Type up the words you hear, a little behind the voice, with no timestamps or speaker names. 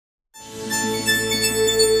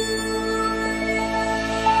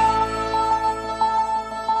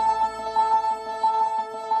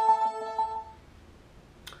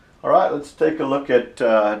let's take a look at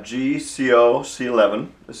G-CO.C.11.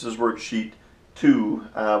 This is worksheet 2,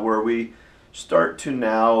 where we start to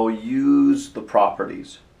now use the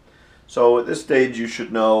properties. So at this stage you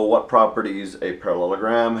should know what properties a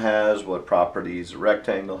parallelogram has, what properties a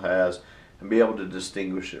rectangle has, and be able to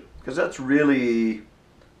distinguish it. Because that's really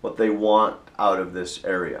what they want out of this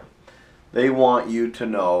area. They want you to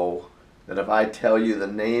know that if I tell you the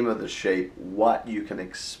name of the shape, what you can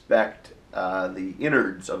expect the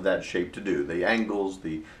innards of that shape to do, the angles,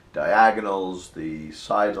 the diagonals, the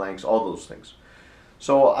side lengths, all those things.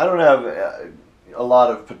 So I don't have a lot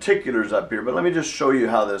of particulars up here, but let me just show you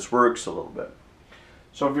how this works a little bit.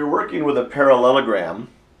 So if you're working with a parallelogram,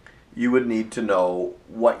 you would need to know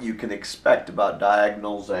what you can expect about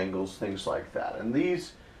diagonals, angles, things like that. And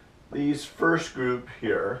these first group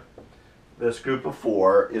here, this group of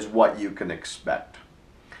 4, is what you can expect.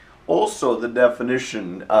 Also, the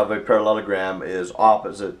definition of a parallelogram is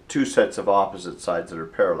two sets of opposite sides that are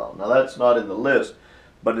parallel. Now that's not in the list,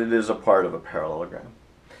 but it is a part of a parallelogram.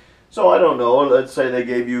 So I don't know, let's say they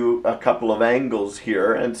gave you a couple of angles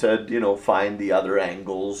here and said, you know, find the other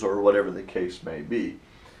angles or whatever the case may be.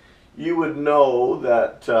 You would know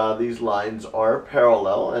that these lines are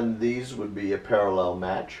parallel and these would be a parallel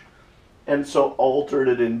match. And so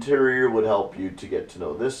alternate interior would help you to get to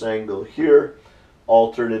know this angle here.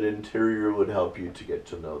 Alternate interior would help you to get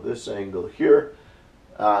to know this angle here.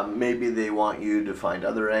 Maybe they want you to find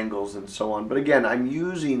other angles and so on. But again, I'm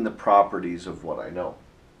using the properties of what I know.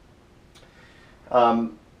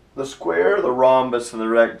 The square, the rhombus, and the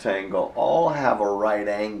rectangle all have a right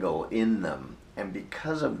angle in them. And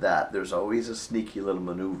because of that, there's always a sneaky little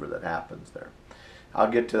maneuver that happens there. I'll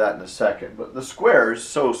get to that in a second. But the square is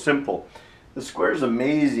so simple. The square is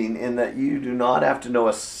amazing in that you do not have to know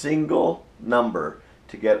a single number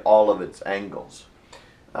to get all of its angles.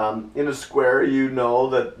 In a square, you know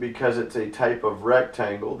that because it's a type of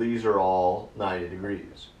rectangle, these are all 90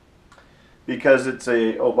 degrees. Because it's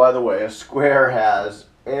a, oh, by the way, a square has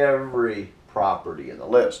every property in the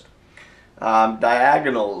list.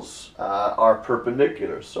 Diagonals are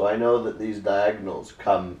perpendicular, so I know that these diagonals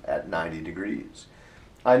come at 90 degrees.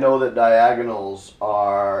 I know that diagonals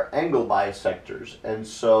are angle bisectors, and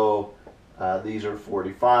so these are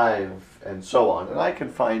 45 and so on. And I can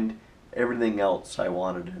find everything else I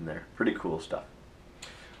wanted in there. Pretty cool stuff.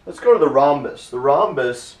 Let's go to the rhombus. The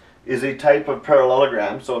rhombus is a type of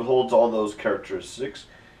parallelogram, so it holds all those characteristics.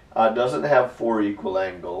 It doesn't have 4 equal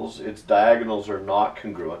angles. Its diagonals are not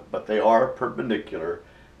congruent, but they are perpendicular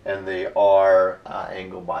and they are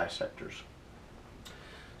angle bisectors.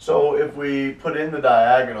 So if we put in the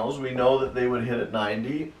diagonals, we know that they would hit at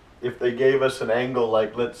 90. If they gave us an angle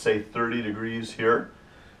like, let's say, 30 degrees here,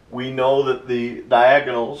 we know that the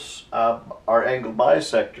diagonals are angle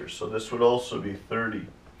bisectors, so this would also be 30.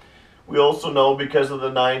 We also know because of the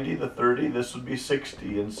 90, the 30, this would be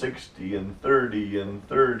 60 and 60 and 30 and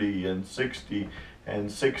 30 and 60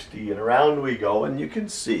 and 60, and around we go. And you can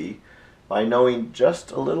see, by knowing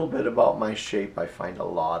just a little bit about my shape, I find a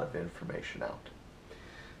lot of information out.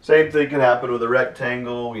 Same thing can happen with a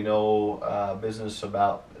rectangle. We know business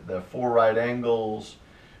about the 4 right angles.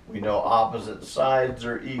 We know opposite sides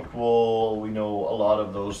are equal. We know a lot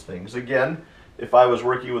of those things. Again, if I was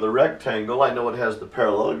working with a rectangle, I know it has the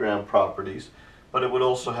parallelogram properties, but it would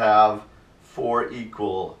also have 4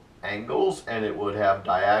 equal angles and it would have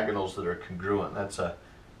diagonals that are congruent. That's a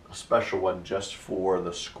special one just for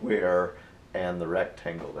the square and the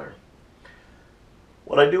rectangle there.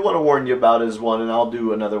 What I do want to warn you about is one, and I'll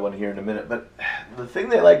do another one here in a minute, but the thing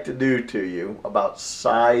they like to do to you about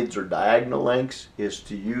sides or diagonal lengths is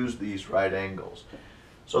to use these right angles.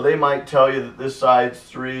 So they might tell you that this side's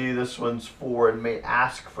 3, this one's 4, and may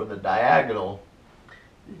ask for the diagonal.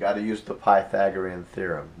 You got to use the Pythagorean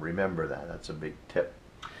theorem. Remember that. That's a big tip.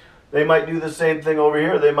 They might do the same thing over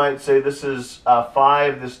here. They might say this is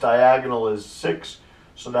 5, this diagonal is 6,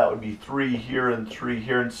 so that would be 3 here and 3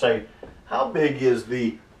 here, and say, how big is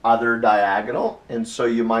the other diagonal? And so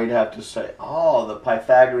you might have to say, oh, the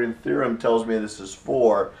Pythagorean theorem tells me this is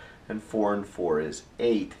 4, and 4 and 4 is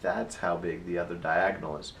 8. That's how big the other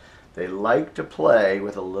diagonal is. They like to play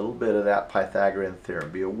with a little bit of that Pythagorean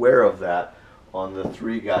theorem. Be aware of that on the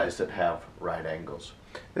 3 guys that have right angles.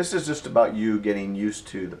 This is just about you getting used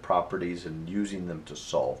to the properties and using them to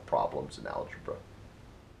solve problems in algebra.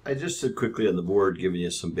 I just said quickly on the board giving you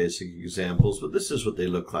some basic examples, but this is what they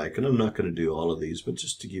look like. And I'm not going to do all of these, but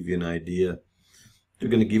just to give you an idea. They're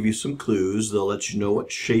going to give you some clues. They'll let you know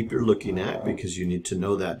what shape you're looking at because you need to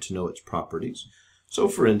know that to know its properties. So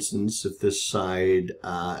for instance, if this side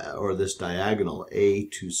or this diagonal A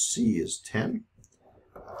to C is 10,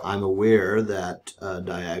 I'm aware that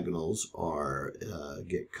diagonals are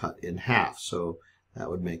get cut in half, so that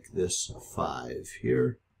would make this 5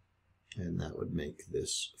 here, and that would make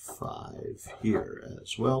this 5 here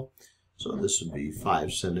as well. So this would be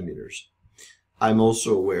 5 centimeters. I'm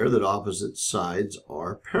also aware that opposite sides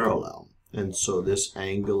are parallel, and so this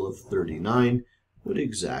angle of 39 would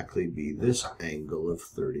exactly be this angle of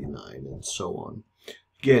 39, and so on.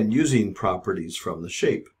 Again, using properties from the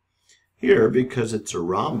shape. Here, because it's a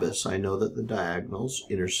rhombus, I know that the diagonals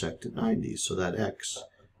intersect at 90, so that x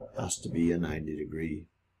has to be a 90 degree.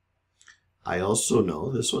 I also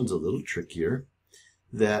know, this one's a little trickier,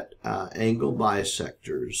 that angle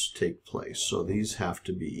bisectors take place. So these have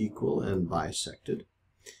to be equal and bisected.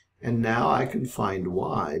 And now I can find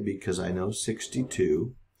y because I know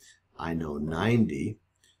 62, I know 90,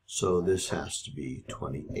 so this has to be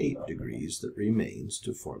 28 degrees that remains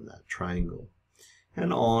to form that triangle.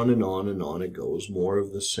 And on and on and on it goes, more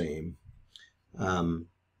of the same.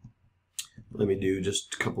 Let me do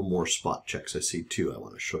just a couple more spot checks. I see 2 I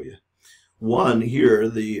want to show you. One, here,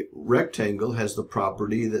 the rectangle has the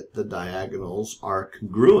property that the diagonals are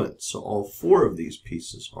congruent. So all 4 of these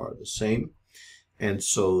pieces are the same. And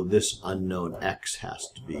so this unknown x has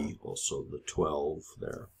to be also the 12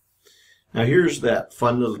 there. Now here's that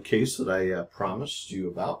fun little case that I promised you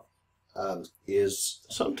about. Is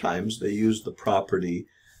sometimes they use the property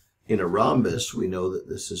in a rhombus. We know that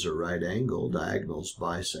this is a right angle. Diagonals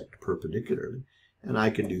bisect perpendicularly. And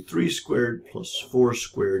I can do 3 squared plus 4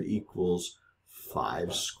 squared equals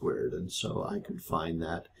 5 squared. And so I can find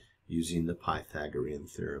that using the Pythagorean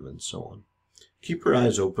theorem and so on. Keep your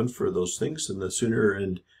eyes open for those things, and the sooner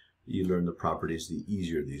you learn the properties, the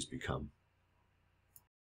easier these become.